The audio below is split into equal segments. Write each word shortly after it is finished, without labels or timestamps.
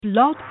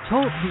Blog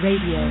Talk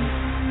Radio.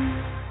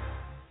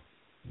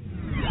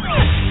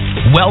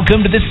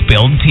 Welcome to The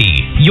Spilled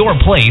Tea, your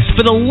place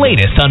for the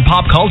latest on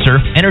pop culture,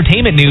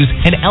 entertainment news,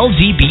 and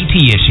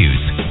LGBT issues.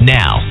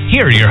 Now,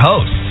 here are your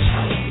hosts.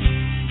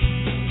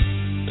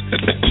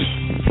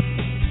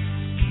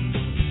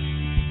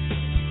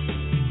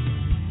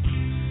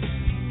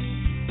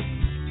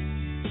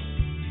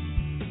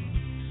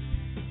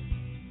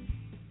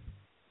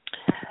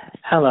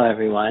 Hello,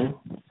 everyone.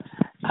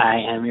 I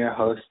am your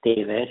host,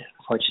 David.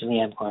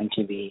 Fortunately, I'm going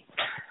to be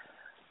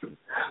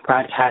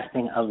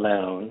broadcasting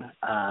alone.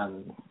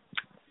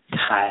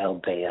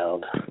 Kyle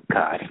bailed.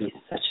 God, he's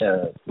such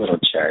a little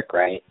jerk,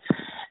 right?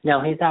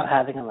 No, he's out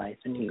having a life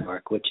in New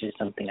York, which is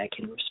something I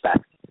can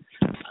respect.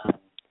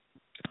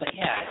 But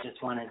yeah, I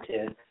just wanted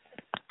to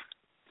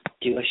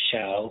do a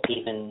show,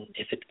 even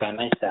if it's by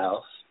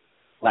myself.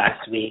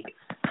 Last week,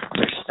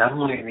 for some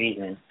weird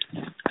reason,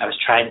 I was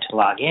trying to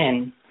log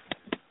in,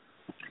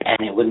 and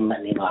it wouldn't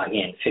let me log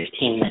in.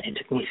 It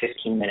took me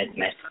 15 minutes,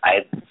 and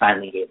I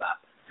finally gave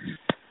up.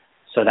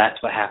 So that's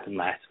what happened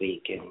last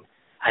week, and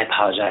I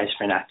apologize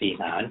for not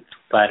being on.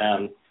 But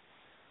it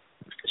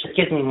just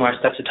gives me more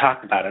stuff to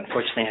talk about.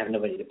 Unfortunately, I have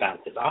nobody to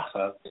bounce it off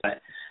of,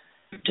 but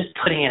just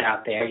putting it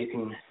out there. You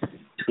can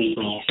tweet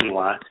me if you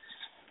want,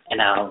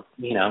 and I'll,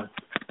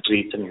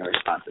 read some of your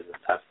responses and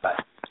stuff. But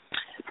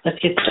let's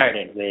get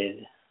started with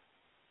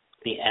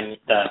the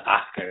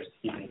Oscars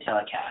being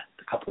telecast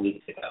a couple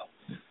weeks ago.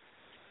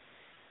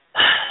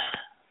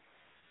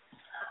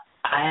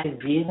 I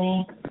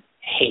really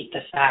hate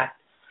the fact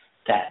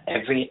that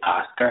every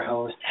Oscar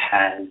host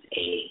has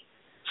a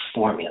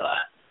formula.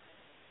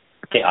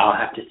 They all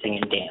have to sing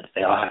and dance.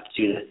 They all have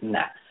to do this and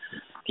that.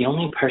 The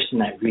only person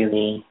that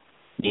really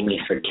made me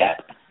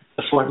forget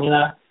the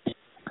formula,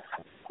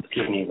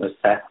 was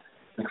Seth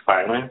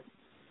MacFarlane,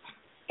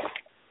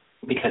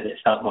 because it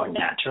felt more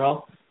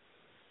natural.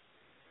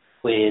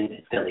 With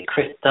Billy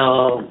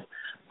Crystal,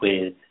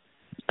 with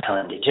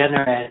Ellen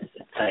DeGeneres,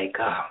 it's like,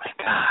 oh my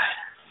God,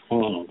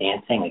 singing and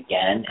dancing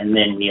again. And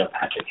then Neil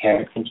Patrick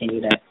Harris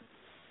continued it.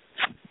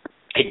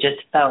 It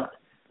just felt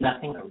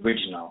nothing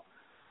original.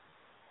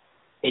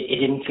 It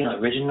didn't feel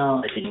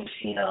original. It didn't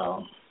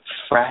feel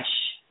fresh.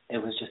 It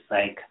was just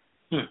like,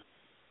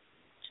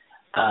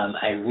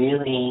 I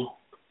really,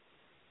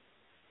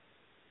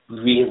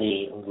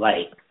 really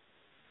like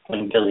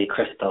when Billy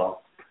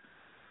Crystal,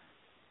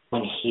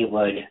 when he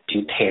would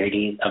do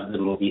parodies of the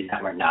movies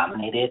that were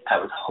nominated. I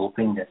was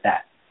hoping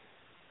that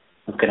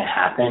was going to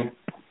happen.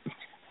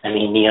 I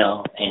mean,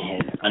 Neil in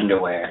his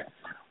underwear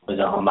was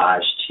a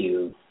homage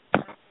to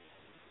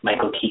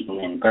Michael Keaton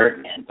and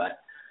Birdman, but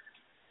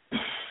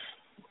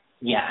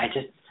yeah,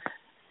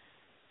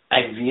 I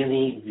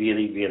really,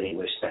 really, really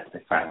wish that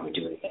MacFarlane would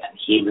do it again.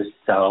 He was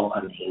so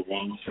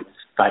amazing. He was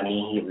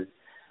funny. He was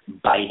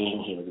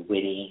biting. He was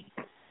witty.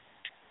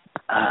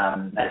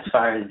 As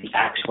far as the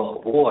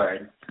actual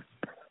awards,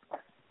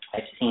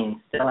 I've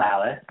seen Still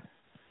Alice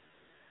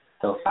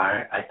so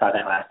far. I saw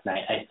that last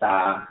night. I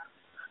saw,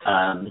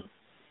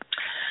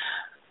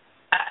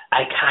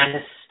 I kind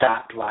of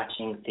stopped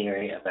watching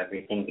Theory of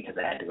Everything because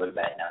I had to go to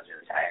bed and I was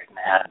really tired, and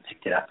I haven't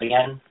picked it up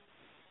again.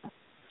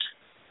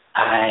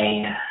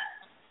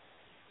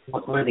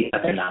 What were the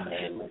other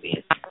nominated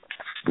movies?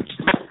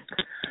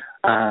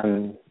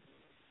 I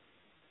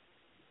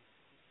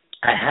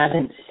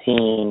haven't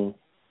seen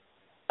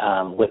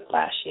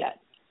Whiplash yet.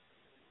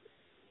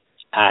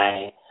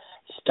 I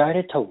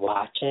started to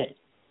watch it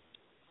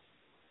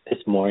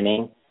this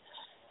morning,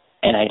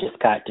 and I just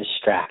got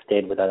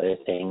distracted with other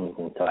things,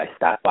 and so I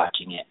stopped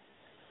watching it.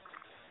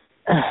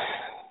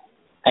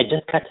 I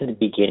just got to the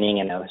beginning,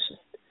 and I was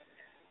just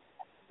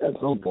a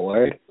little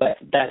bored, but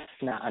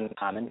that's not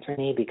uncommon for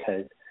me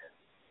because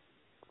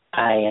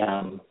I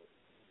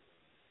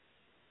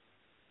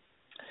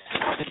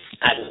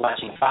was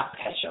watching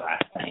Foxcatcher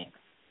last night,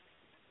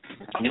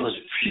 and it was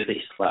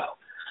really slow.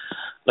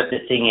 But the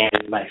thing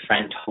is, my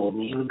friend told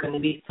me it was going to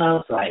be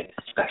slow, so I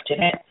expected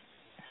it.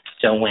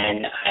 So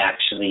when I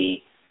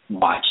actually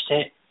watched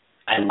it,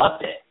 I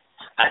loved it.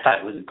 I thought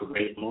it was a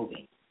great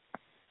movie.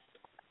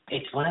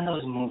 It's one of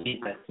those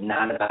movies that's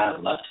not about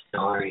a love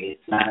story.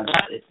 It's not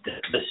about it.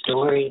 The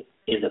story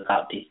is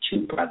about these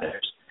two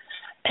brothers.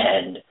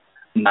 And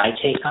my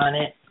take on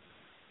it,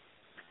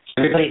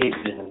 everybody did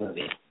good in the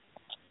movie.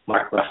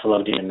 Mark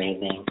Ruffalo did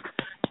amazing.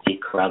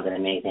 Steve Carell did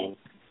amazing.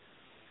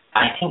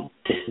 I think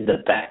this is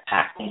the best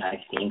acting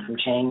I've seen from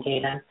Channing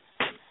Tatum,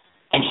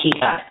 and he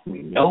got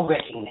no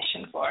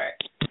recognition for it.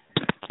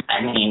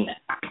 I mean,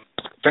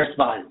 first of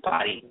all, his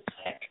body was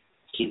sick.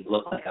 He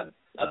looked like a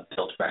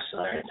built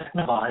wrestler. And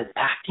second of all, his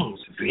acting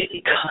was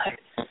really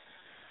good.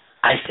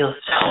 I feel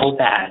so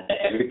bad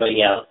that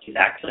everybody else who's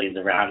actually is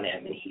around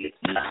him and he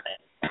gets nothing.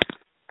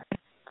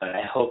 But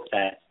I hope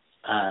that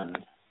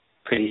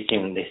pretty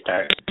soon they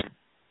start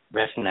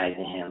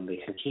recognizing him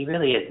because he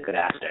really is a good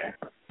actor.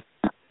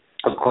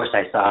 Of course,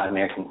 I saw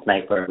American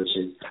Sniper, which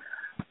is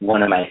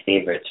one of my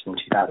favorites from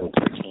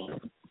 2013.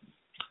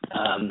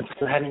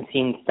 Still haven't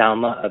seen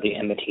Selma of the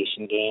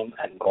Imitation Game.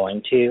 I'm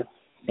going to.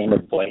 Same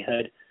with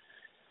Boyhood.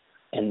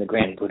 and the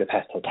Grand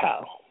Budapest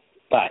Hotel.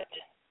 But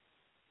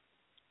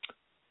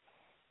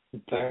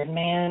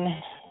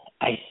Birdman,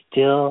 I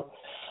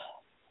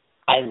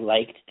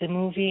liked the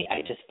movie.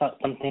 I just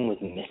felt something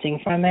was missing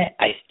from it.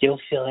 I still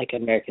feel like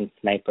American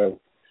Sniper,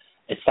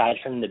 aside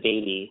from the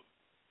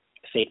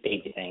fake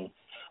baby thing,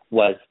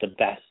 was the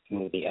best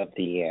movie of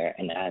the year,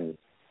 and I'm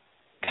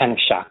kind of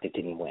shocked it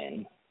didn't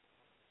win.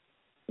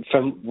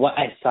 From what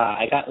I saw,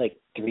 I got like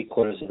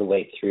 3/4 of the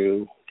way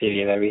through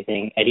Theory of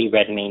Everything. Eddie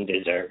Redmayne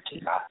deserved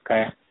his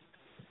Oscar.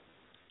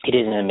 He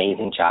did an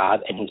amazing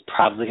job, and he's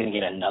probably going to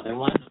get another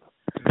one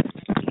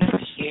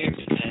next year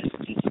because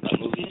a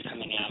movie is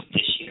coming out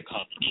this year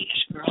called The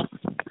Danish Girl.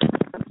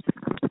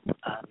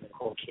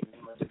 Nicole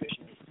Kidman was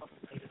originally supposed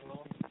to play the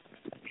role.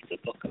 It's a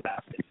book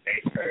about the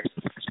very first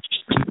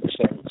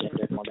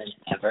transgendered woman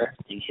ever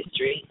in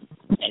history,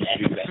 and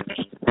Eddie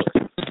Redmayne was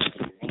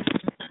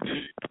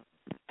amazing.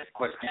 Of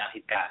course, now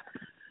he's got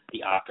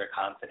the Oscar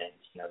confidence.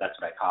 That's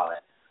what I call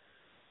it.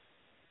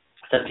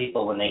 Some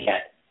people, when they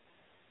get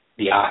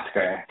the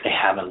Oscar, they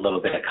have a little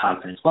bit of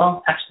confidence.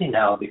 Well, actually,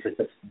 no, because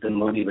the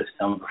movie was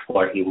filmed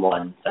before he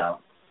won. So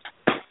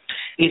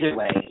either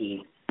way,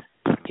 he's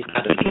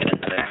probably going to get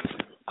another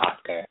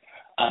Oscar.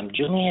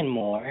 Julianne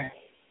Moore.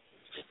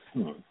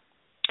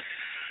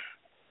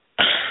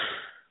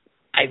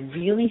 I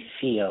really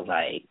feel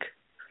like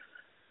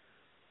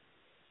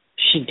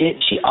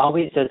she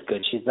always does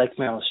good. She's like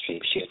Meryl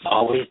Streep. She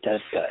always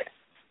does good.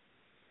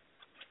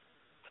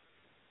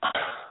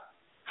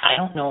 I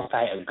don't know if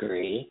I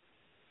agree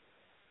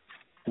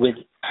with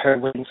her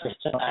winning for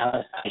Still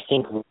Alice. I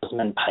think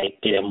Rosamund Pike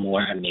did a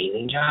more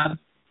amazing job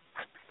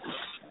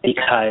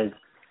because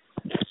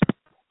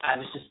I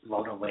was just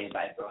blown away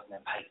by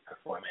Rosamund Pike's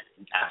performance.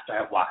 And after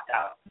I walked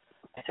out,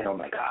 I said, oh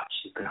my gosh,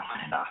 she's going to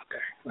win an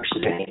Oscar, or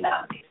she's going to get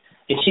nominated.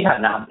 And she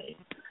got nominated.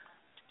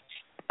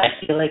 I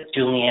feel like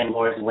Julianne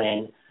Moore's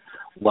win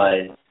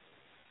was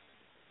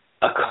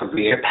a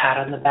career pat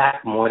on the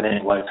back more than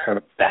it was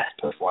her best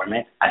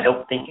performance. I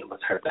don't think it was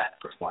her best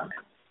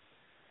performance.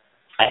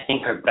 I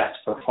think her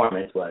best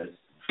performance was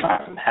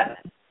Far From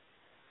Heaven,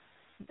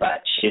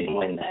 but she didn't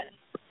win that.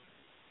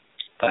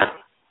 But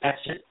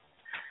that's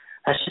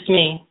just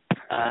me.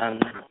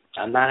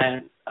 I'm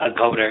not a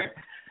voter.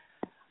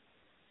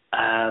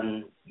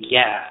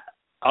 Yeah.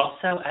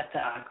 Also, at the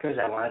Oscars,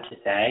 I wanted to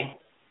say,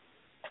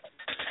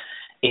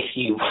 if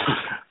you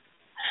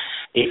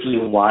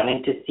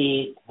wanted to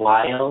see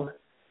Wild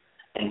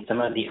and some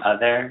of the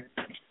other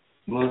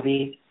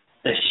movies,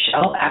 the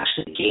show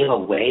actually gave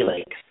away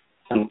like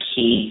some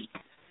key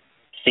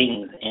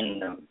things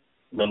in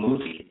the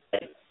movie.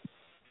 Like,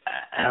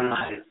 I don't know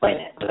how to explain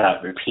it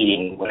without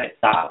repeating what I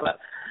saw, but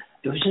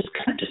it was just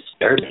kind of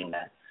disturbing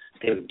that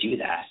they would do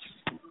that.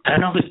 I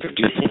don't know who's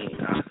producing these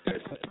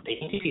Oscars, but they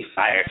need to be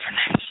fired for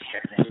next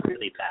year. They're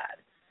really bad.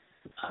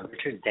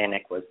 Richard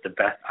Zanuck was the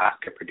best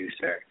Oscar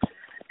producer,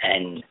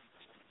 and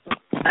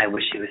I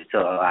wish he was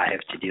still alive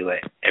to do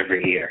it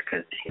every year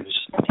because he was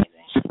just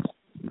amazing.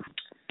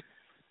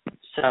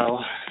 So,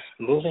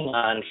 moving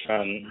on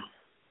from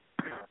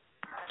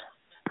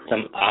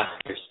some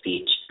Oscar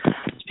speech,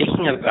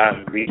 speaking of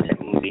recent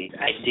movies,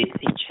 I did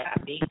see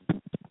Chappie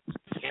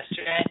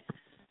yesterday.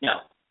 No,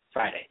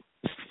 Friday.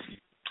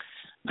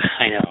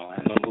 I know,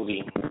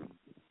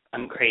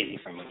 I'm crazy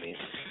for movies.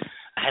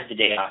 I had the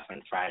day off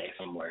on Friday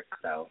from work,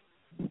 so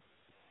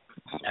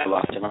I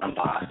walked around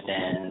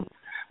Boston,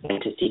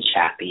 went to see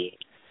Chappie.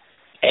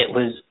 It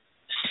was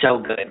so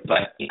good,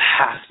 but you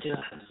have to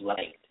have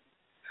liked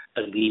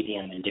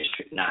Elysium and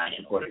District 9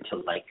 in order to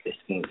like this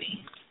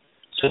movie.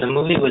 So the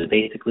movie was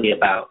basically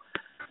about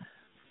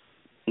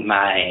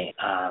my,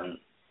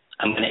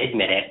 I'm going to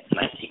admit it,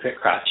 my secret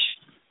crush,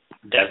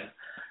 Dev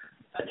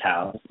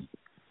Patel.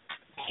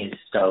 He's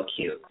so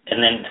cute.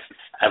 And then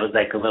I was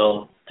like a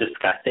little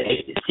disgusted.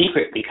 It's a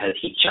secret because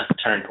he just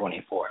turned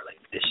 24.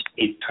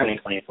 He's turning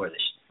 25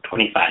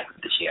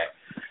 this year.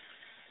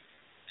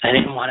 I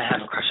didn't want to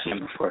have a crush on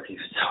him before because he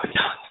was so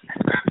young.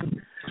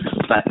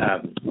 But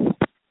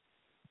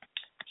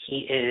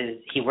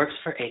he works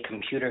for a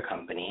computer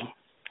company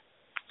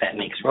that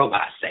makes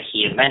robots that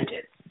he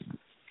invented.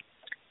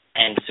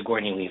 And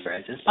Sigourney Weaver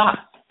is his boss.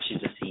 She's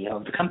the CEO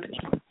of the company,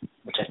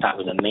 which I thought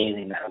was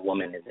amazing that a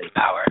woman is in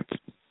power.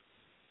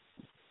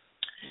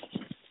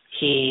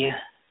 He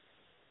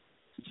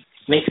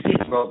makes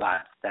these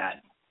robots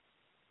that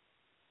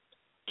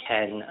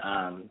can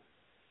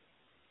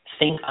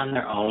think on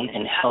their own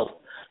and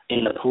help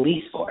in the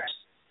police force.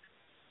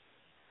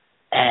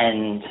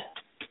 And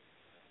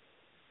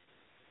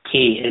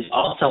he is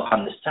also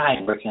on the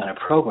side working on a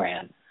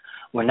program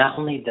where not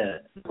only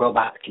the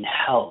robots can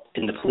help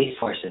in the police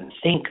force and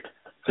think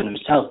for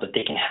themselves, but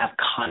they can have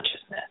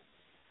consciousness.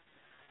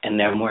 And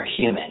they're more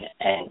human.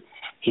 And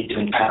he's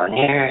doing trial and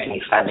error, and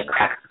he finally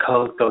cracks the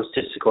code, goes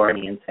to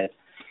Sigourney and says,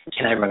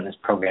 can I run this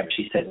program?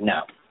 She says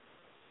no.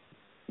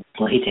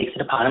 Well, he takes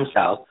it upon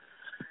himself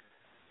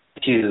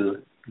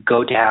to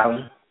go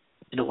down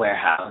to the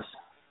warehouse,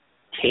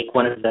 take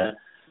one of the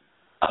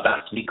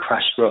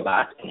about-to-be-crushed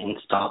robots, and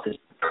install this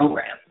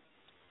program.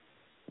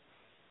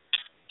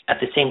 At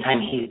the same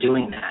time he's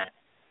doing that,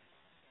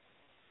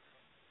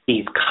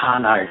 these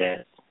con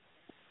artists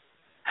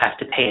have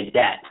to pay a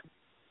debt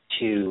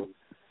to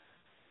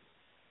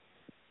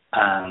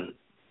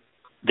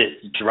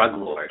this drug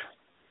lord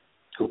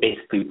who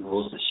basically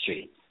rules the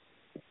streets.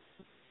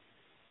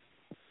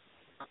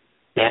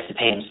 They have to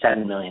pay him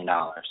 $7 million.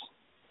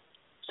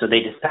 So they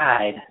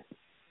decide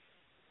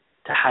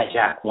to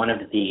hijack one of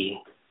the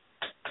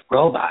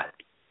robots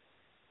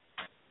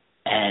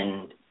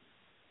and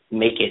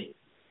make it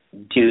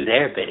do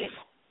their bidding.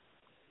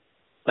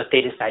 But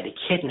they decide to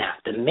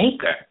kidnap the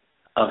maker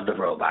of the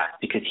robot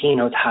because he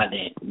knows how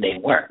they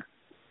work.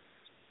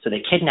 So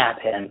they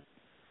kidnap him.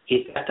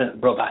 He's got the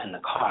robot in the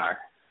car,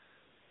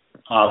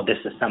 all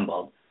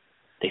disassembled.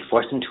 They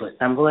force him to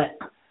assemble it.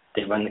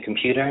 They run the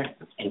computer,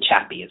 and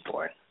Chappie is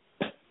born.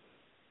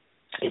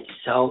 It's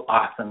so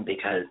awesome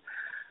because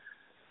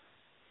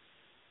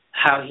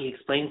how he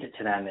explains it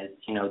to them is,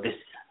 this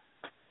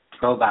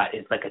robot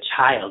is like a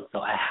child, so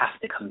I have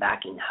to come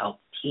back and help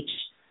teach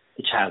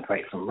the child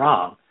right from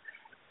wrong.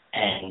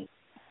 And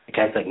the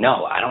guy's like,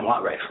 no, I don't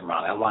want right from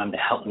wrong. I want him to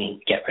help me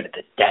get rid of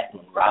this debt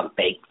and rob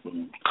banks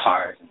and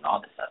cars and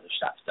all this other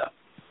stuff. So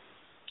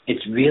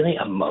it's really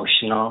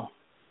emotional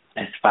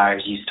as far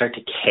as you start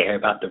to care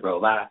about the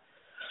robot.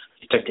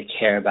 You start to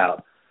care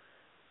about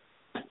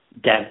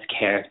Dev's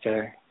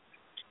character.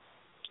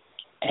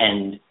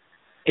 And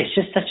it's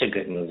just such a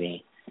good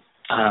movie.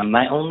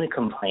 My only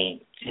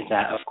complaint is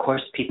that, of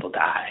course, people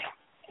die.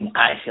 And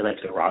I feel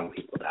like the wrong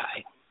people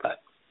die.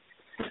 But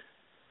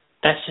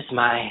that's just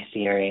my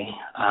theory.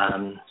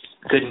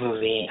 Good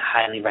movie.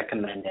 Highly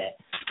recommend it.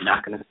 I'm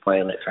not going to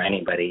spoil it for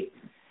anybody.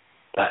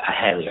 But I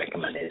highly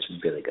recommend it.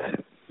 It's really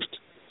good.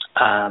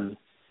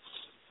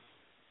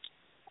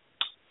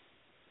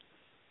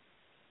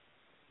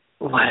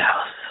 What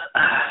else?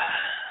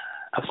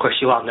 Of course,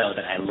 you all know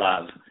that I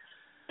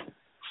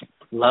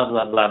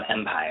love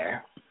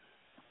Empire.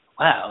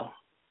 Well,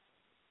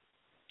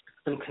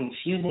 some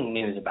confusing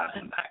news about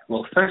Empire.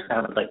 Well, first,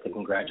 I would like to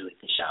congratulate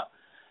the show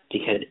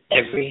because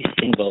every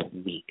single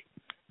week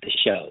the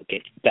show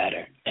gets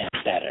better and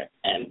better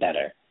and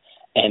better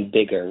and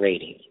bigger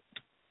ratings.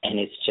 And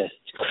it's just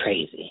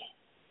crazy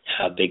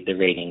how big the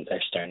ratings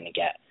are starting to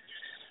get.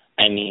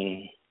 I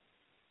mean,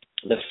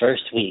 the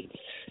first week,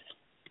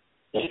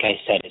 like I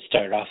said, it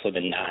started off with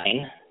a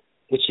 9,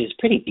 which is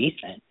pretty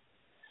decent.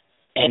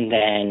 And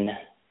then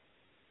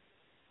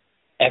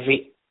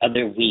every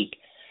other week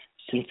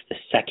since the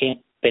second,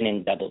 been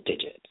in double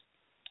digits.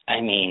 I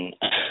mean,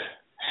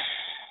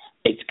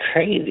 it's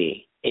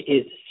crazy. It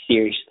is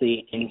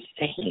seriously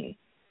insane.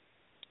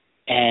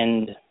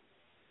 And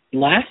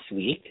last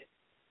week,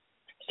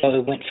 so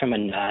it went from a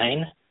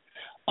 9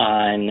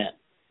 on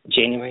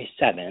January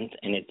 7th,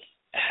 and it's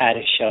had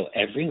a show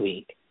every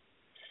week.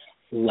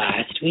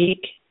 Last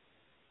week,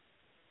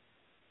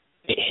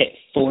 it hit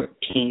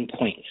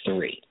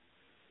 14.3.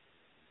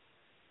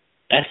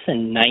 That's the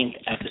 9th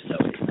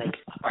episode. Like,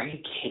 are you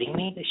kidding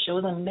me? The show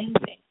is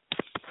amazing.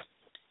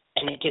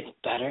 And it gets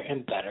better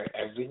and better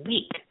every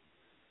week.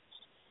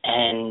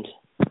 And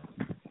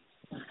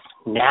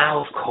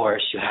now, of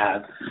course, you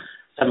have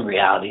some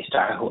reality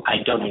star who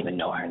I don't even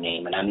know her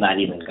name, and I'm not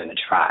even going to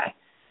try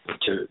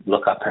to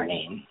look up her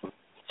name,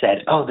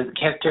 said, oh, the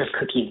character of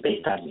Cookie is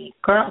based on me.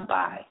 Girl,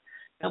 bye.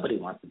 Nobody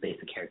wants to base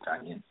a character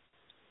on you.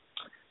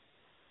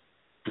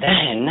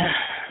 Then,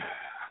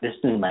 this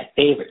is my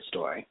favorite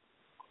story.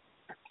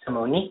 So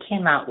Monique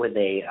came out with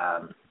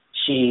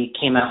she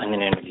came out in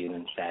an interview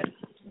and said,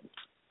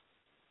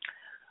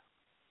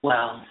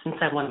 well, since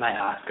I won my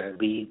Oscar,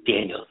 Lee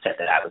Daniels said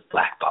that I was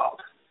blackballed.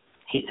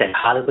 He said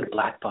Hollywood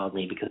blackballed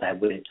me because I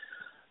wouldn't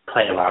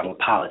play along with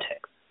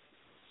politics.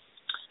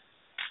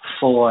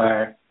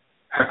 For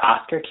her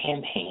Oscar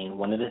campaign,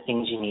 one of the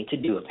things you need to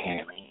do,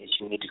 apparently, is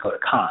you need to go to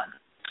Cannes,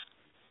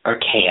 or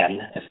Cannes,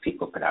 as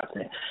people pronounce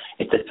it.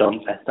 It's a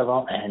film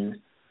festival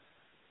in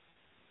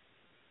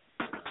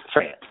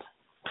France.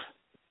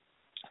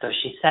 So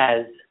she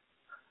says,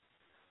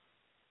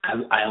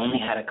 I only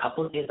had a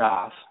couple of days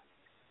off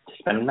to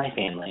spend with my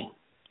family.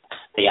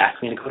 They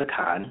asked me to go to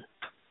Cannes.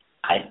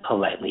 I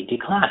politely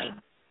declined.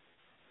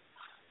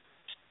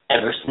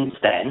 Ever since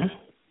then,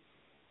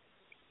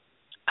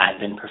 I've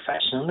been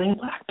professionally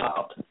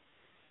blackballed.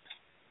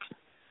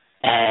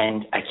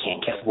 And I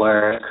can't get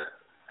work.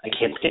 I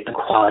can't get the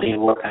quality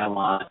of work I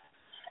want.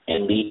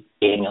 And Lee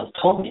Daniels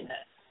told me this.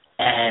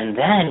 And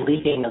then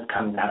Lee Daniels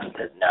comes out and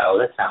says, no,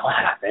 that's not what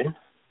happened.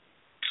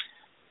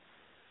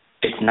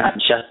 It's not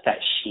just that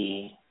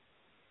she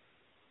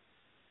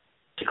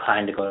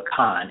declined to go to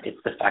Cannes. It's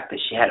the fact that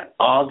she had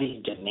all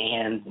these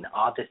demands and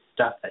all this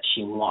stuff that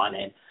she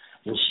wanted,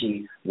 and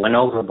she went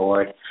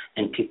overboard,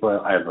 and people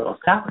are a little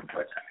sour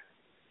towards her.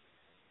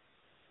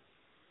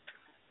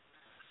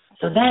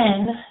 So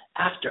then,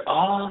 after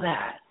all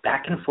that,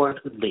 back and forth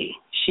with Lee,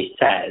 she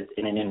says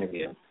in an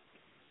interview,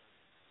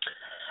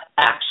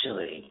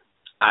 actually,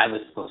 I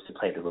was supposed to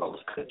play the role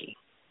of Cookie.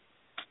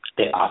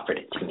 They offered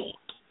it to me.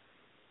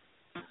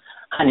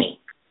 Honey,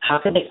 how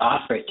could they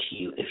offer it to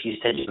you if you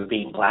said you were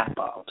being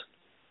blackballed?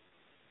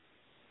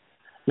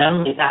 Not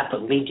only that,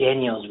 but Lee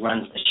Daniels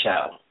runs the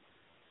show.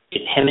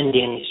 It's him and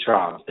Danny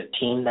Strong, the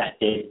team that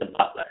did The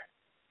Butler.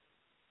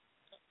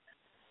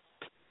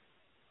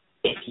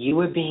 If you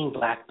were being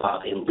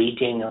blackballed and Lee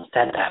Daniels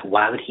said that,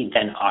 why would he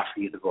then offer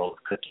you the role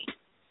of Cookie?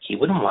 He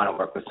wouldn't want to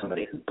work with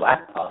somebody who's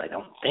blackballed, I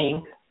don't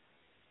think.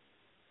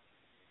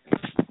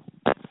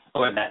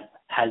 Or that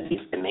has these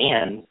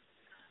demands.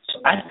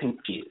 So I'm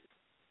confused.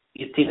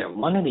 It's either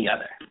one or the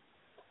other.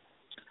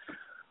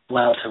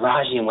 Well,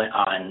 Taraji went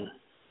on.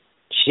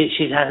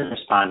 She hasn't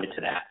responded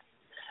to that.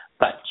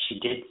 But she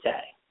did say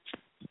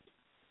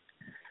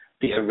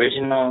the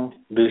original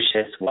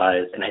Lucius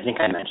was, and I think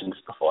I mentioned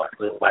this before,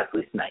 was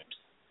Wesley Snipes.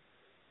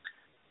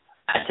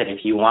 I said, if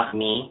you want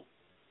me,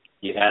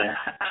 you got to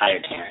hire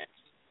Terrence,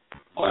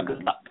 or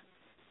good luck.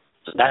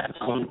 So that's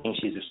the only thing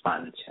she's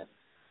responded to.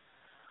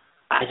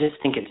 I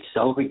just think it's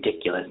so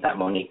ridiculous that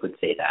Monique would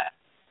say that.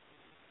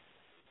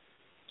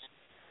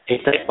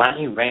 It's like, why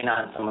don't you rain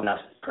on someone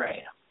else's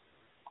parade?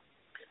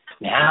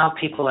 Now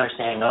people are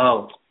saying,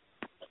 oh,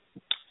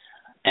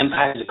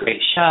 Empire's a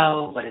great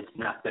show, but it's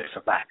not good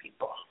for black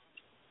people.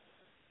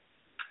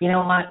 You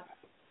know what?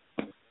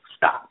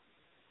 Stop.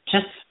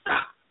 Just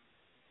stop.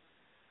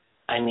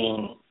 I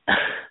mean,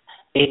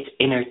 it's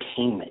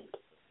entertainment.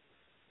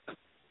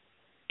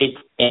 It's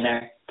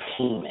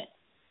entertainment.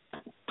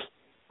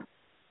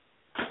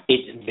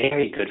 It's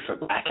very good for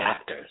black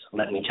actors,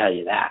 let me tell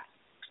you that,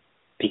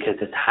 because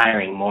it's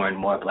hiring more and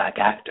more black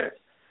actors.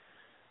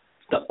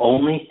 The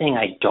only thing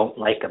I don't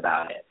like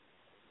about it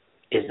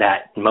is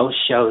that most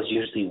shows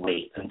usually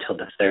wait until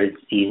the third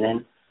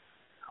season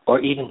or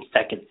even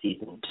second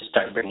season to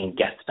start bringing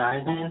guest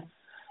stars in,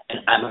 and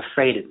I'm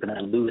afraid it's going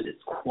to lose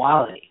its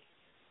quality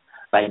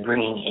by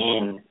bringing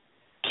in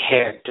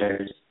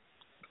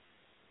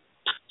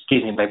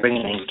by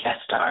bringing in guest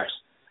stars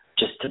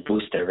just to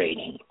boost their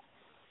rating.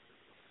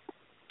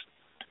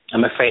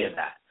 I'm afraid of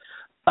that.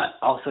 But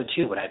also,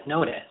 too, what I've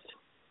noticed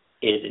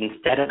is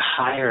instead of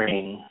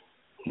hiring,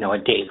 a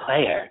Dave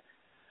Clare,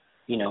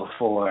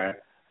 for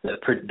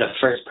the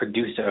first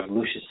producer of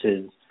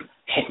Lucius's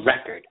hit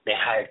record, they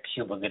hired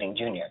Cuba Gooding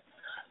Jr.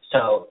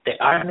 So they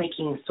are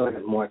making sort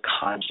of more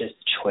conscious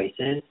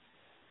choices.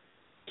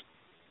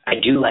 I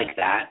do like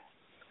that.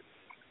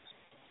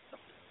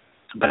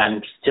 But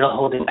I'm still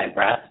holding my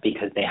breath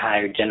because they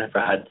hired Jennifer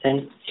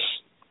Hudson,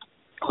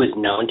 who is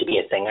known to be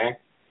a singer.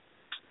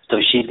 So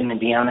she's going to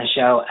be on the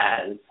show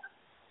as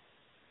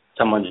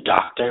someone's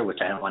doctor, which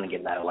I don't want to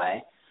give that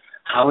away.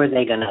 How are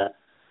they going to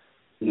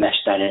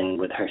mesh that in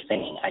with her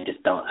singing? I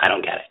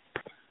don't get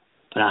it.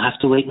 But I'll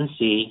have to wait and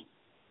see.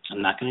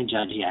 I'm not going to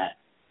judge yet.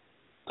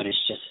 But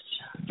it's just,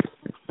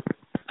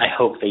 I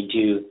hope they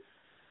do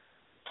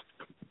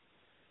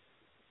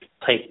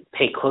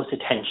pay close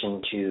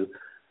attention to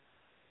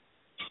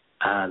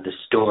the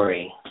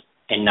story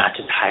and not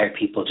just hire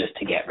people just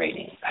to get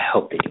ratings. I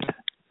hope they do that.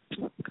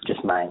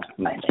 Just my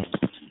thing.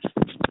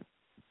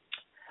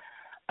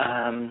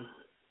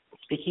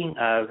 Speaking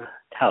of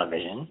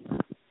television,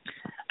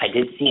 I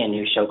did see a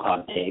new show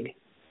called Dig.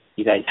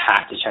 You guys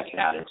have to check it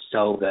out. It's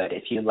so good.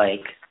 If you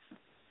like,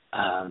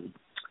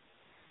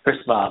 first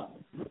of all,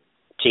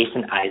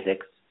 Jason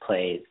Isaacs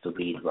plays the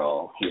lead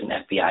role. He's an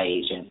FBI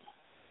agent.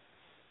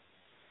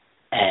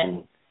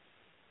 And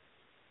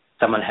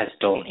someone has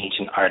stolen an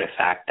ancient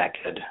artifact that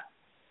could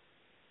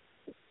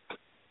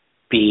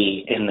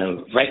be in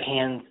the right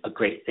hands a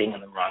great thing,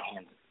 in the wrong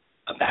hands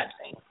a bad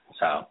thing.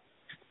 So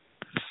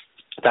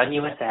it's on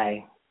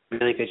USA.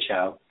 Really good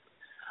show.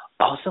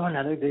 Also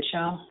another good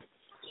show,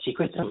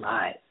 Secrets and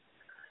Lies,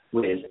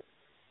 with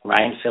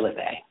Ryan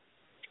Phillippe.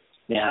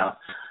 Now,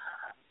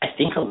 I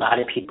think a lot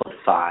of people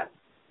thought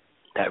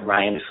that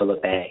Ryan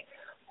Phillippe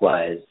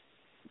was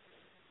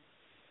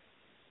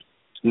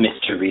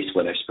Mr. Reese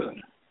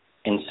Witherspoon.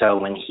 And so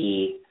when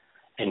he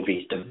and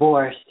Reese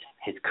divorced,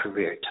 his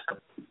career took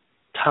a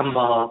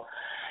tumble,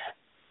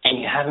 and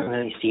you haven't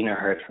really seen or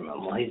heard from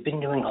him. Well, he's been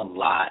doing a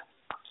lot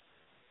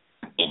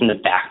in the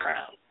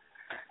background.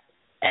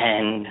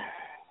 And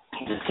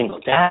he's a single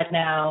dad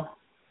now.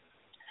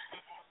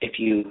 If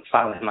you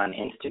follow him on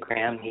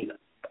Instagram, he's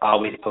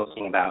always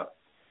posting about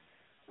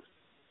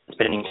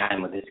spending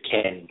time with his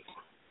kids.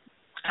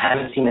 I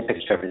haven't seen a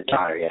picture of his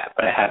daughter yet,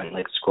 but I haven't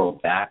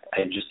scrolled back.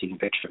 I've just seen a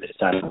picture of his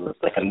son who looks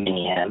like a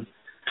mini him.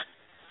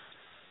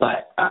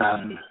 But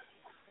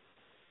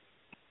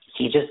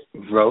he just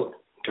wrote,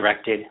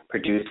 directed,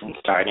 produced, and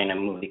starred in a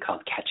movie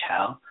called Catch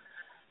Hell,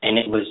 and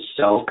it was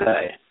so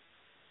good.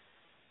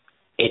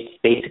 It's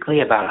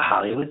basically about a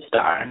Hollywood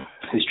star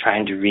who's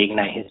trying to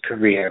reignite his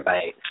career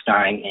by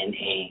starring in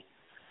a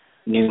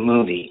new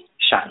movie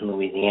shot in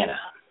Louisiana.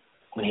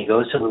 When he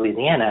goes to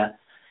Louisiana,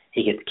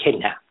 he gets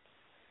kidnapped.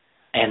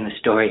 And the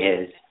story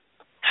is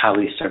how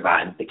he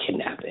survived the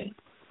kidnapping.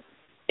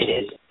 It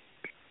is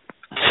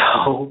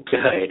so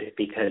good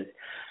because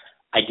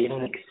I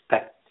didn't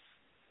expect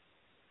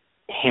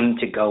him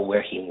to go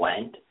where he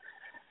went.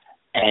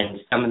 And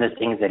some of the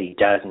things that he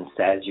does and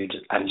says,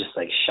 I'm just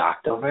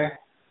shocked over.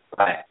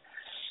 But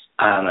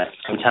I'm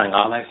telling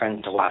all my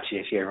friends to watch it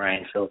if you're a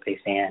Ryan Phillippe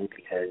fan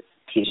because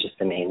he's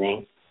just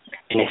amazing.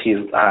 And if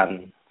you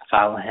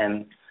follow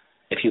him,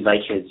 if you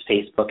like his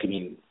Facebook and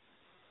you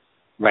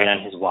write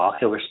on his wall,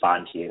 he'll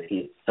respond to you.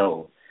 He's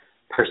so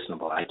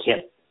personable. I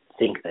can't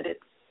think that it's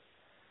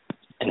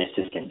an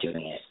assistant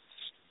doing it.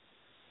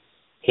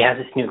 He has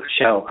this new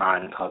show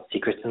on called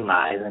Secrets and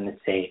Lies, and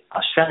it's a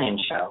Australian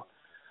show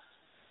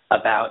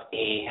about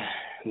a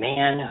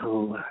man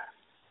who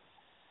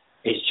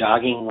is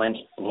jogging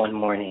one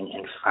morning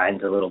and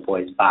finds a little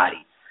boy's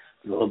body.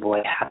 The little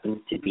boy happens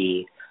to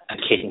be a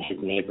kid in his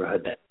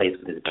neighborhood that plays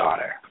with his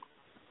daughter.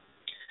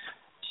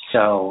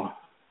 So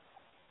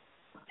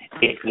it's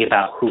basically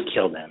about who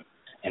killed him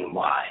and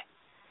why.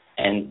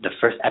 And the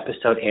first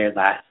episode aired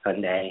last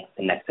Sunday.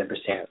 The next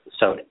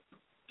episode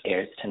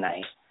airs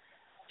tonight.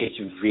 It's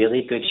a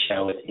really good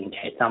show.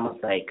 It's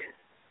almost like,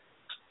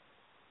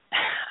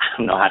 I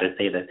don't know how to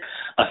say this,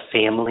 a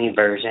family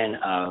version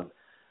of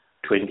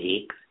Twin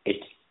Peaks.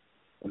 It's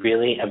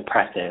really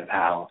impressive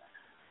how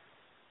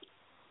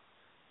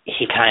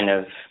he kind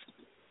of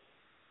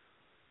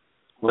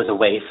was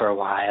away for a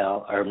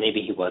while, or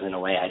maybe he wasn't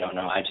away, I don't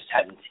know. I just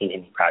haven't seen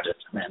any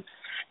projects from him.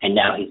 And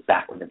now he's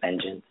back with a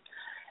vengeance.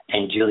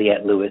 And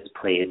Juliette Lewis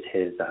plays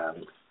his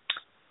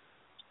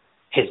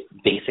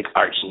basic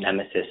arch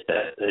nemesis,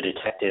 the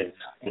detective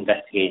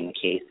investigating the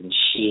case, and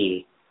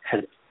she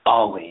has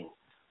always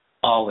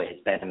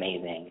been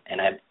amazing. And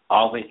I've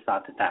always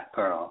thought that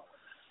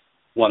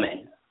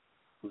woman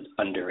was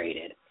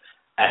underrated,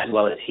 as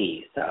well as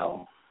he.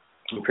 So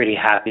I'm pretty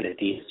happy that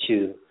these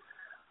two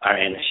are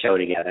in a show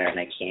together, and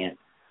I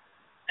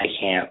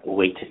can't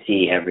wait to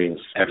see every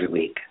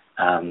week.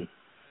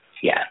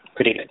 Yeah,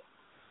 pretty good.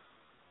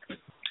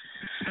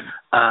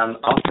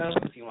 Also,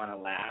 if you want to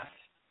laugh,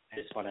 I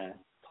just want to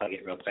plug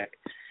it real quick.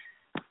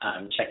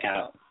 Check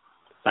out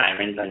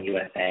Sirens on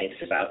USA.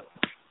 It's about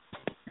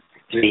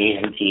 3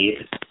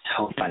 EMTs. It's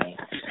so funny.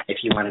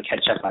 If you want to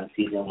catch up on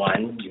season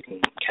 1, you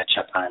can catch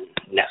up on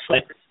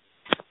Netflix.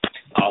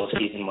 All of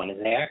season 1 is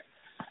there.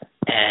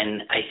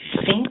 And I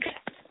think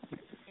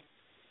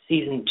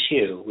season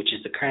 2, which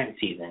is the current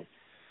season,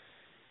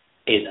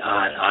 is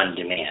on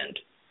demand.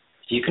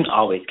 So you can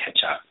always catch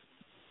up.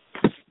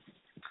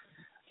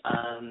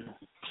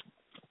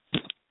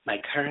 My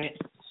current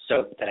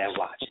soap that I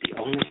watch, the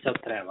only soap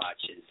that I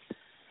watch is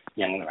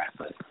Young and the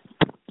Restless.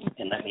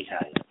 And let me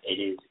tell you, it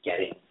is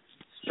getting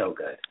so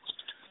good.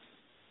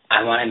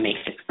 I want to make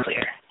this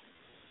clear.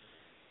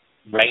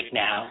 Right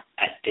now,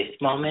 at this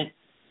moment,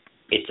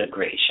 it's a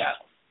great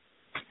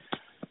show.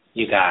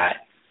 You got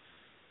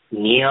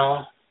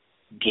Neil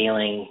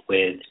dealing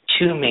with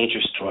 2 major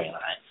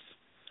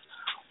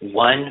storylines.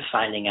 One,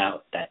 finding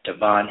out that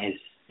Devon, his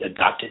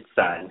adopted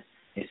son,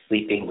 is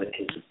sleeping with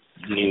his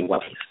new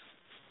wife.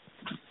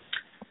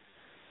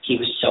 He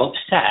was so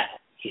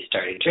upset, he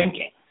started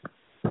drinking.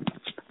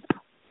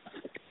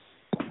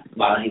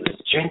 While he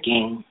was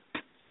drinking,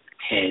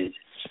 his,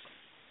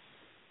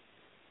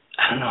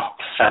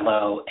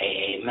 fellow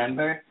AA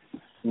member,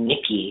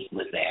 Nikki,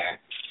 was there,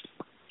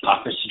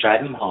 offers to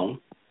drive him home.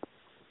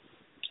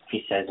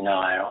 He says, no,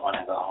 I don't want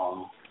to go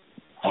home.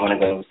 I want to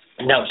go.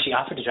 No, she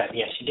offered to drive.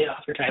 Yes, she did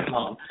offer to drive him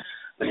home,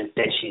 but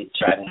instead she's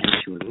driving him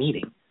to a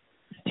meeting.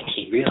 And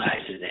he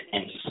realizes it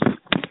and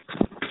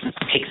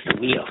takes the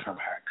wheel from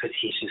her because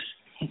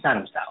he's not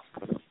himself.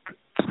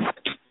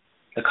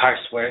 The car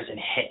swerves and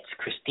hits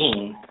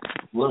Christine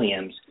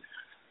Williams.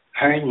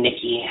 Her and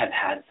Nikki have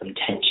had some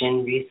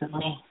tension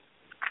recently.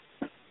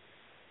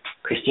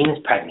 Christine is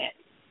pregnant.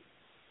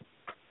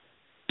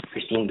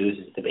 Christine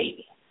loses the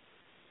baby.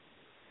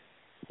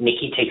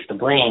 Nikki takes the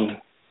blame,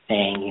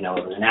 saying, it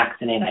was an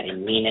accident, I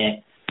didn't mean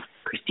it.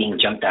 Christine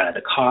jumped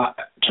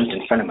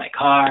in front of my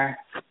car.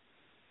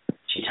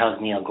 She tells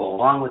me I'll go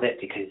along with it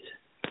because,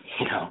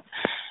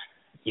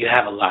 you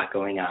have a lot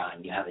going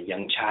on. You have a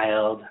young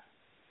child.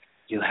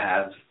 You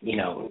have,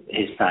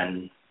 his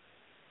son,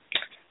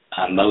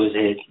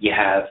 Moses. You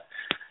have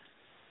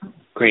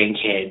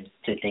grandkids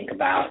to think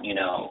about.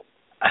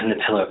 I'm the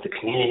pillar of the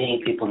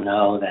community. People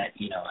know that,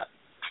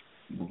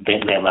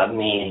 they love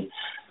me,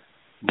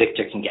 and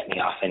Victor can get me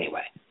off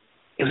anyway.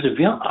 It was a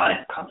real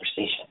honest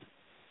conversation.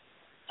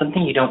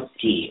 Something you don't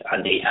see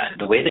on daytime.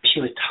 The way that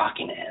she was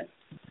talking to him,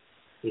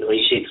 the way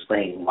she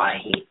explained why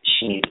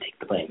she needed to take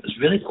the blame, it was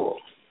really cool.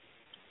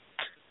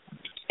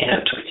 In a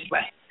twisted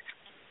way.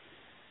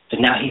 But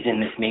now he's in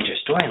this major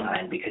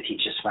storyline because he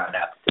just found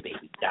out that the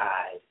baby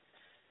died.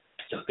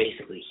 So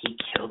basically he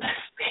killed this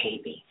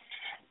baby.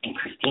 And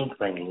Christine's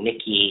blaming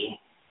Nikki,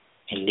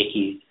 and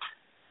Nikki's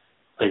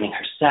blaming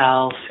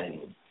herself,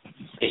 and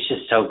it's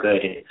just so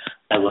good. And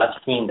I love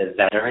seeing the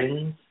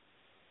veterans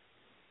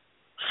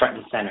front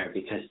and center,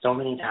 because so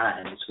many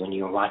times when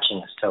you're watching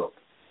a soap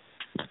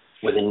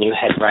with a new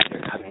head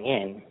writer coming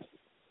in,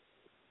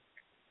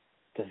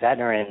 the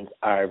veterans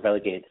are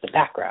relegated to the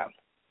background.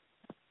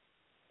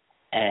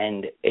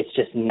 And it's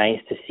just nice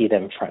to see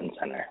them front and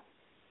center.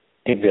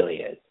 It really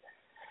is.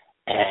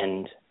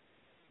 And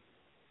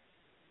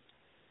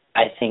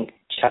I think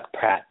Chuck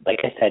Pratt, like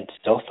I said,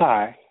 so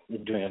far is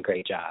doing a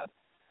great job.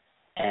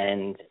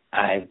 And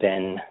I've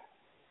been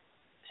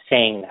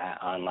saying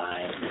that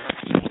online.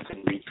 I've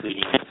been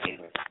retweeting my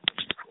favorite.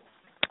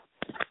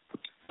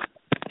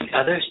 The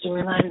other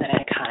storyline that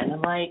I kind of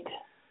like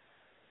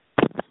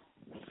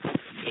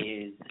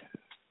is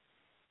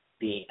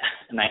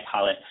and I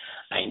call it,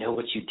 I Know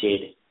What You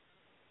Did,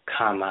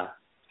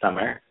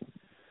 Summer.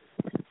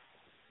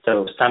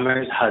 So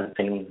Summer's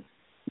husband,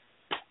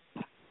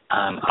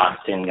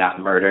 Austin, got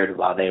murdered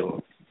while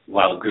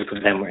a group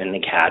of them were in the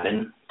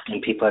cabin,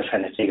 and people are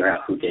trying to figure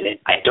out who did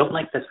it. I don't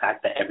like the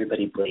fact that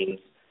everybody blames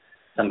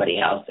somebody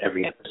else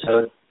every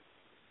episode.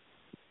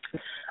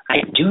 I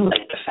do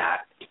like the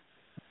fact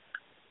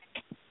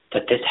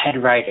that this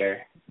head writer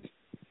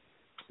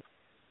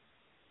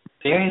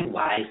very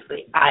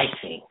wisely, I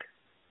think,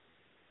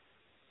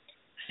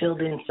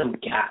 filled in some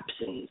gaps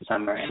in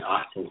Summer and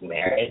Austin's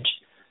marriage,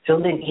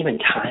 filled in even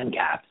time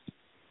gaps,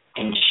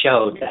 and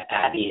showed that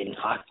Abby and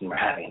Austin were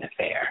having an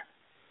affair.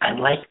 I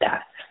like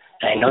that.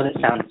 And I know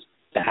that sounds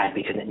bad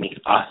because it makes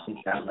Austin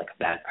sound like a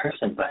bad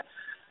person, but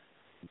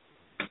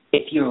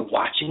if you were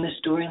watching the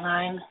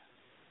storyline,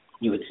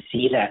 you would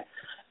see that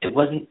it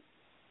wasn't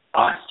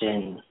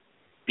Austin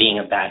being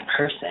a bad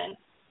person.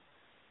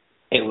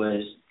 It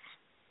was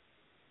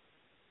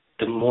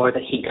the more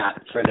that he got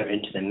further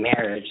into the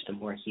marriage, the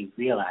more he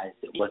realized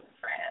it wasn't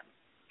for him,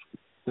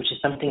 which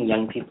is something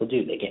young people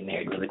do. They get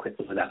married really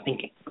quickly without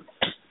thinking.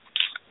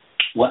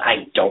 What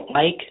I don't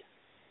like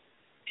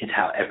is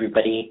how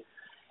everybody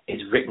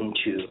is written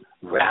to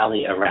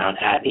rally around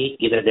Abby.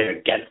 Either they're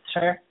against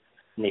her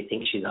and they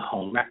think she's a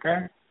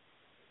homewrecker,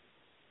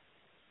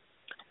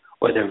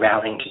 or they're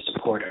rallying to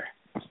support her.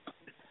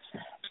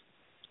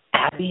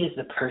 Abby is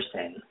the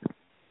person,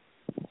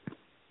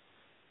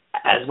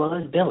 as well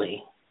as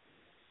Billy,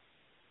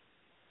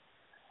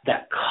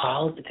 that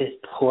called this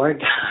poor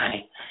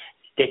guy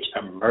Stitch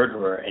a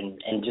murderer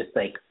and just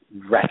like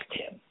wrecked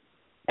him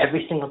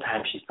every single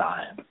time she saw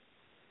him.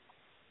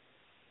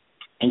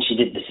 And she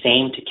did the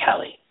same to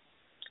Kelly.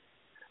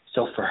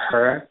 So for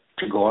her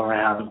to go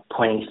around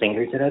pointing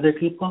fingers at other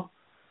people,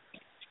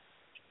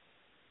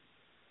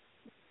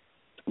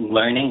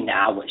 learning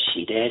now what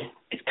she did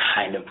is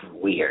kind of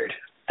weird.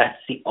 That's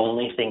the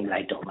only thing that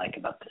I don't like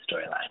about the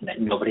storyline, that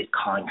nobody's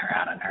calling her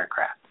out on her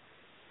crap.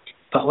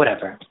 But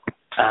whatever.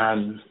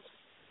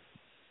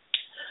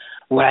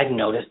 What I've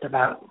noticed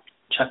about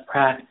Chuck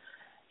Pratt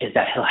is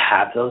that he'll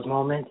have those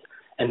moments,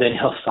 and then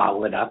he'll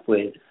follow it up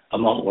with a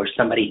moment where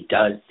somebody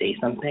does say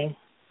something.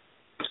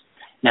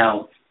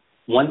 Now,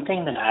 one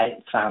thing that I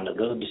found a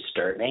little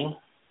disturbing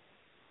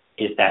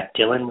is that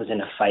Dylan was in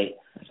a fight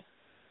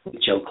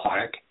with Joe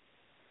Clark,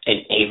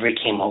 and Avery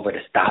came over to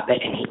stop it,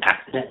 and he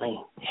accidentally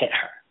hit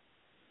her.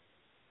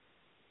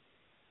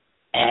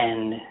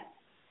 And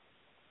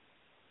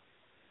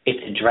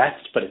it's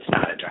addressed, but it's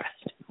not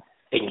addressed.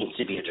 It needs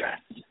to be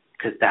addressed,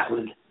 because that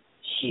was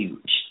huge.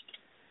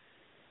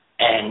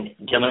 And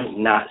Dylan's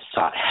not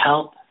sought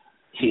help.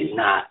 He's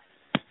not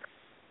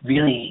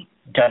really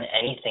done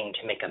anything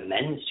to make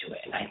amends to it,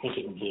 and I think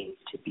it needs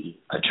to be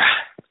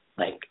addressed,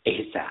 like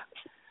ASAP.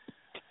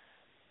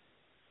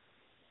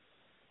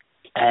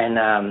 And,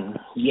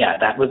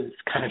 that was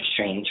kind of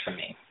strange for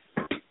me.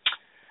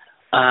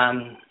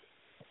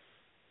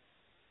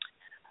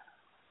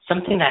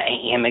 Something that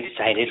I am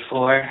excited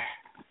for,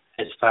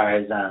 as far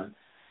as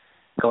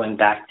going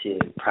back to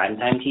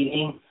primetime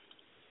TV,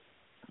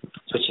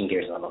 switching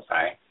gears a little,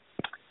 sorry.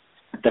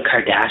 The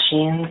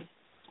Kardashians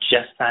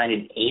just signed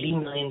an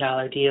 $80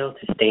 million deal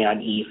to stay on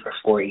E! for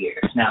 4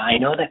 years. Now, I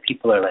know that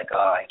people are like, oh,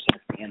 I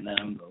can't stand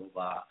them, blah, blah,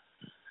 blah.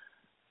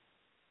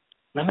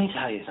 Let me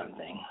tell you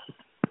something.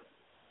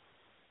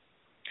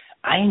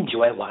 I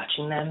enjoy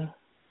watching them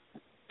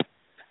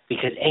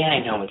because, A,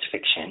 I know it's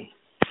fiction.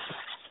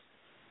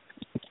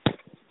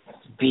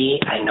 B,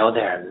 I know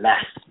they're a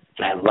mess,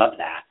 and I love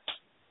that.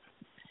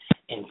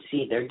 And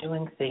C, they're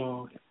doing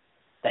things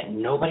that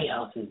nobody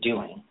else is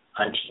doing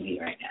on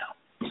TV right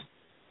now.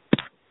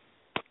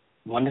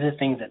 One of the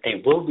things that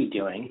they will be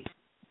doing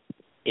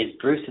is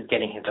Bruce is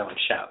getting his own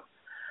show.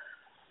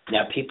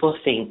 Now, people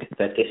think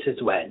that this is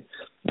when,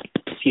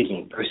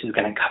 Bruce is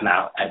going to come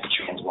out as a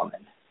trans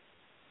woman.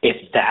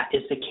 If that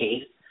is the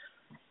case,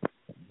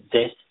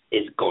 this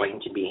is going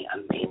to be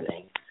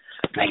amazing.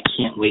 And I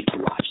can't wait to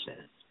watch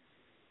this.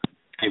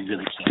 I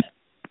really can't.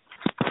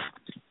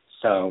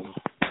 So,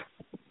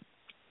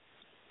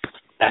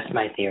 that's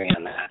my theory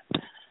on that.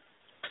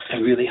 I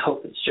really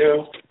hope it's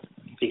true,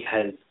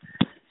 because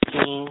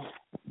seeing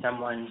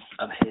someone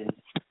of his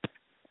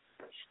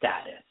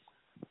status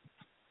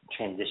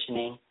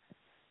transitioning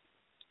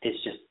is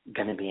just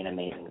going to be an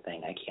amazing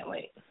thing. I can't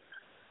wait.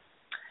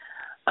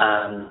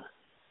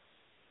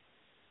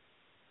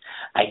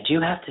 I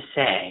do have to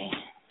say,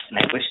 and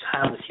I wish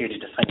Kyle was here to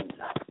defend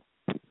himself,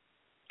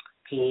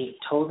 he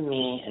told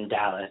me in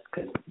Dallas,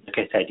 because like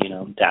I said,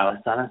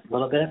 Dallas on a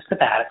little bit of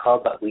sabbatical,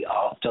 but we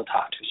all still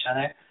talk to each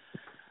other.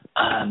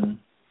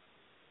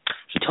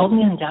 He told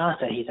me in Dallas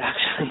that he's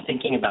actually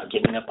thinking about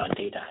giving up on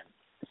daytime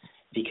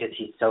because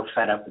he's so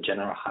fed up with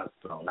General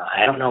Hospital. Now,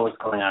 I don't know what's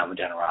going on with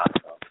General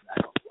Hospital because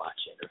I don't watch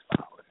it or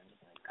follow it or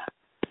anything like that.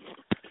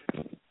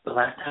 The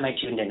last time I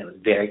tuned in, it was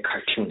very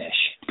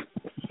cartoonish.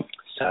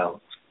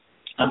 So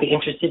I'll be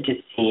interested to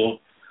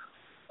see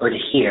or to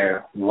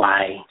hear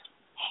why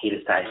he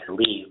decided to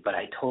leave. But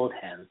I told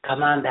him,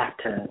 come on back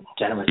to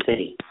Genoa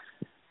City.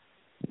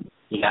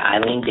 You got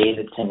Eileen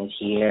Davidson is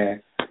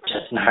here.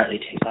 Justin Hartley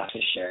takes off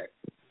his shirt.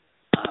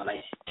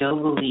 I still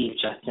believe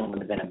Justin would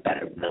have been a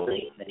better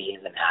Billy than he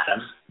is an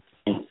Adam.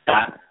 And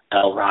Scott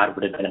Elrod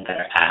would have been a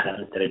better Adam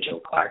instead of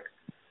Joe Clark.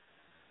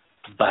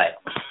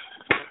 But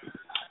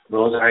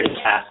roles are already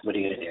cast. What are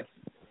you going to do?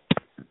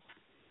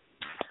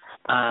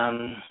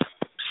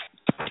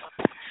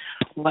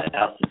 What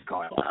else is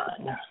going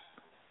on?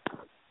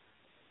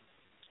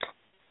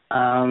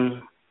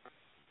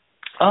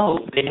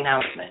 Big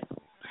announcement.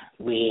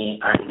 We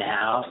are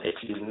now, if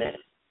you missed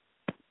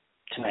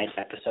tonight's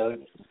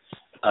episode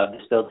of The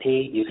Spilled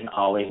Tea, you can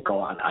always go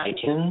on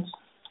iTunes.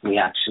 We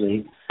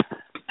actually,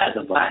 as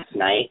of last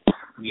night,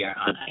 we are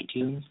on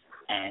iTunes,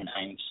 and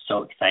I'm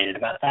so excited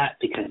about that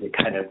because it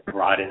kind of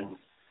broadens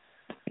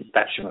the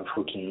spectrum of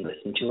who can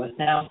listen to us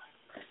now,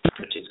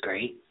 which is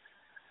great.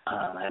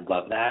 I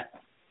love that.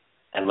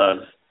 I love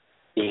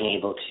being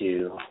able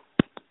to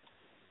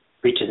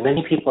reach as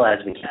many people as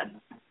we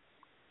can.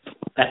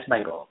 That's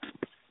my goal.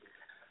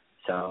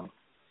 So,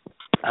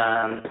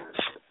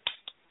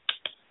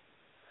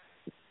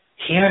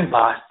 here in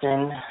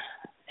Boston,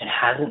 it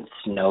hasn't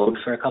snowed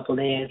for a couple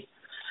days.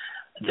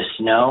 The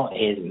snow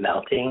is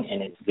melting,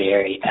 and it's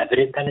very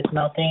evident that it's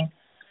melting.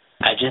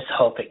 I just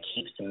hope it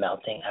keeps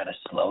melting at a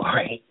slow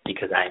rate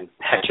because I'm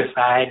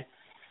petrified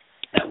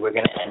that we're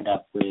going to end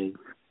up with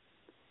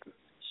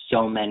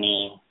so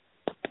many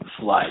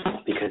floods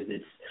because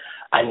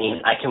I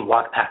can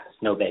walk past a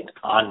snowbank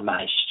on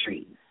my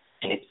street,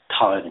 and it's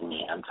taller than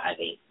me. I'm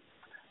 5'8".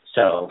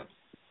 So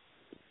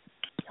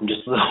I'm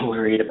just a little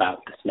worried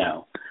about the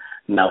snow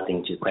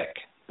melting too quick.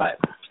 But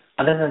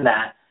other than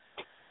that,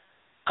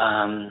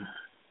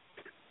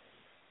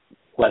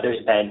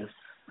 weather's been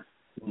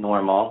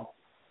normal.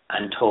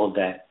 I'm told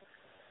that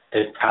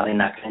there's probably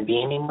not going to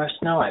be any more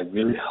snow. I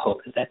really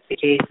hope that that's the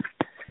case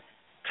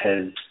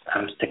because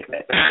I'm sick of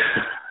it.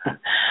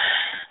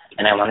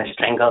 And I want to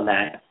strangle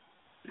that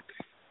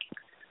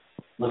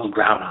little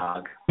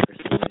groundhog for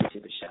seeing into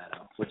the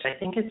shadow, which I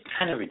think is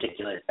kind of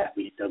ridiculous that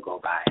we still go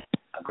by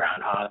a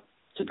groundhog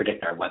to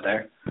predict our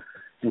weather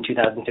in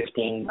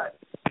 2015, but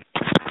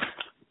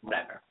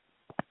whatever.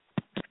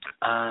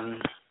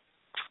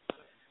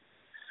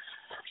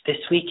 This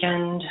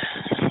weekend,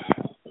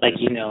 I've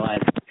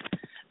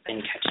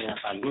been catching up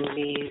on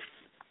movies.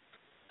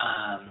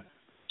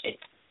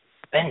 It's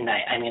been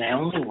nice. I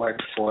only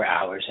worked 4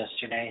 hours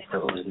yesterday, so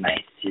it was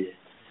nice to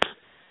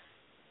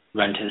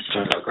run to the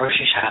store, go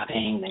grocery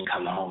shopping, then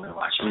come home and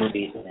watch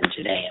movies. And then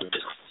today I'm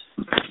just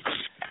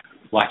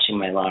watching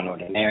my Law &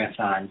 Order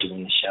marathon,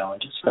 doing the show,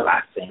 and just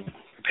relaxing,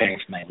 preparing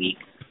for my week.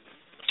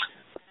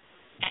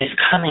 This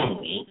coming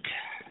week,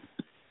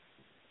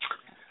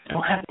 I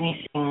don't have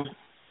anything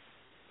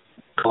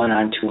going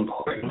on too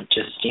important,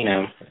 just,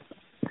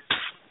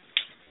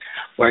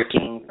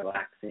 working,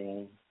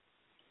 relaxing,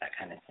 that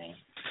kind of thing.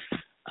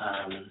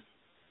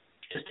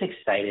 Just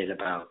excited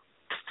about,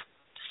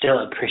 still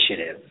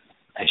appreciative,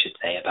 I should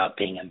say, about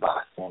being in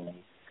Boston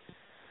and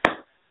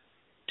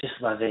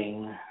just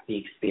loving the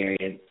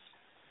experience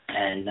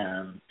and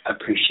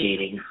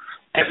appreciating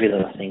every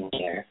little thing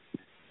here.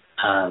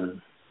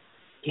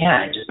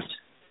 Just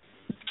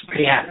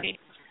pretty happy.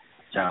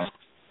 So,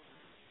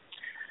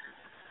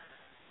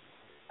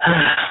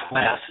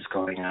 what else is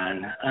going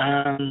on?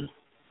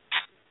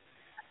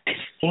 I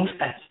think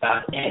that's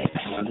about it.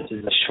 I know this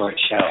is a short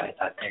show. I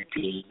thought there'd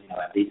be,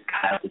 at least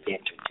Kyle to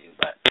banter to,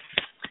 but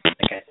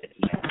like I said,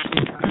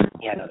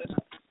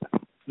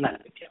 not a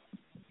big deal.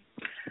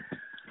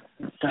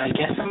 So I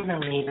guess I'm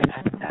going to leave it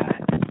at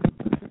that.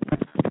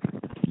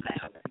 I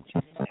hope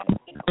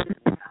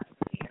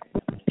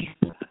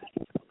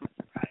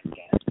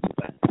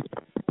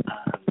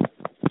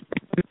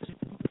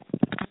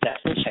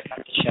definitely check out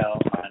the show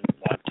on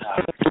Blog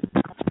Talk.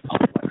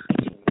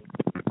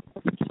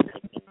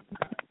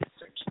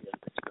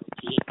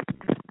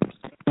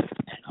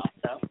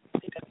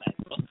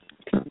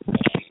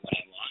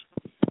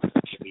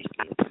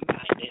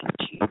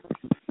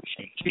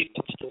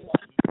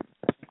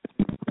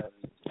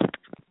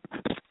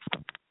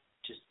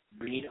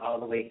 All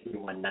the way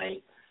through one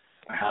night,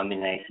 or how many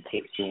nights it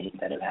takes you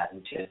instead of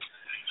having to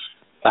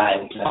buy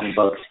one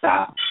book,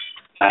 stop,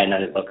 buy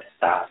another book,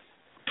 stop.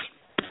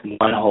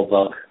 One whole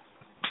book.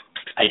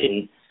 I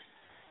didn't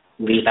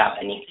leave out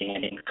anything. I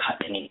didn't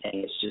cut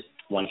anything. It's just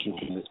one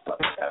continuous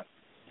book. So,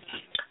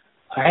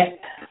 all right.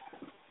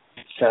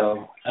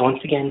 So,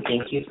 once again,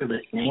 thank you for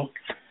listening,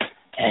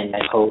 and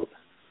I hope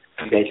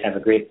you guys have a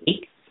great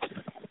week,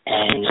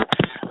 and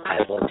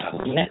I will talk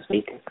to you next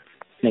week.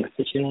 Thanks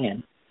for tuning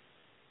in.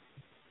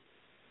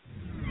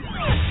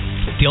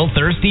 Still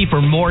thirsty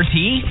for more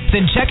tea?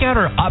 Then check out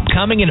our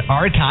upcoming and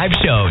archive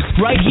shows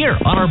right here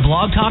on our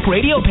Blog Talk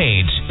Radio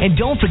page. And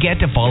don't forget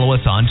to follow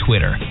us on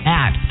Twitter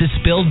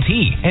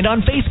 @TheSpilledTea and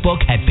on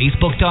Facebook at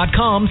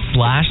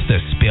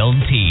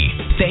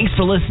facebook.com/TheSpilledTea. Thanks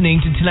for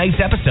listening to tonight's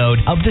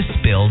episode of The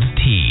Spilled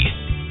Tea.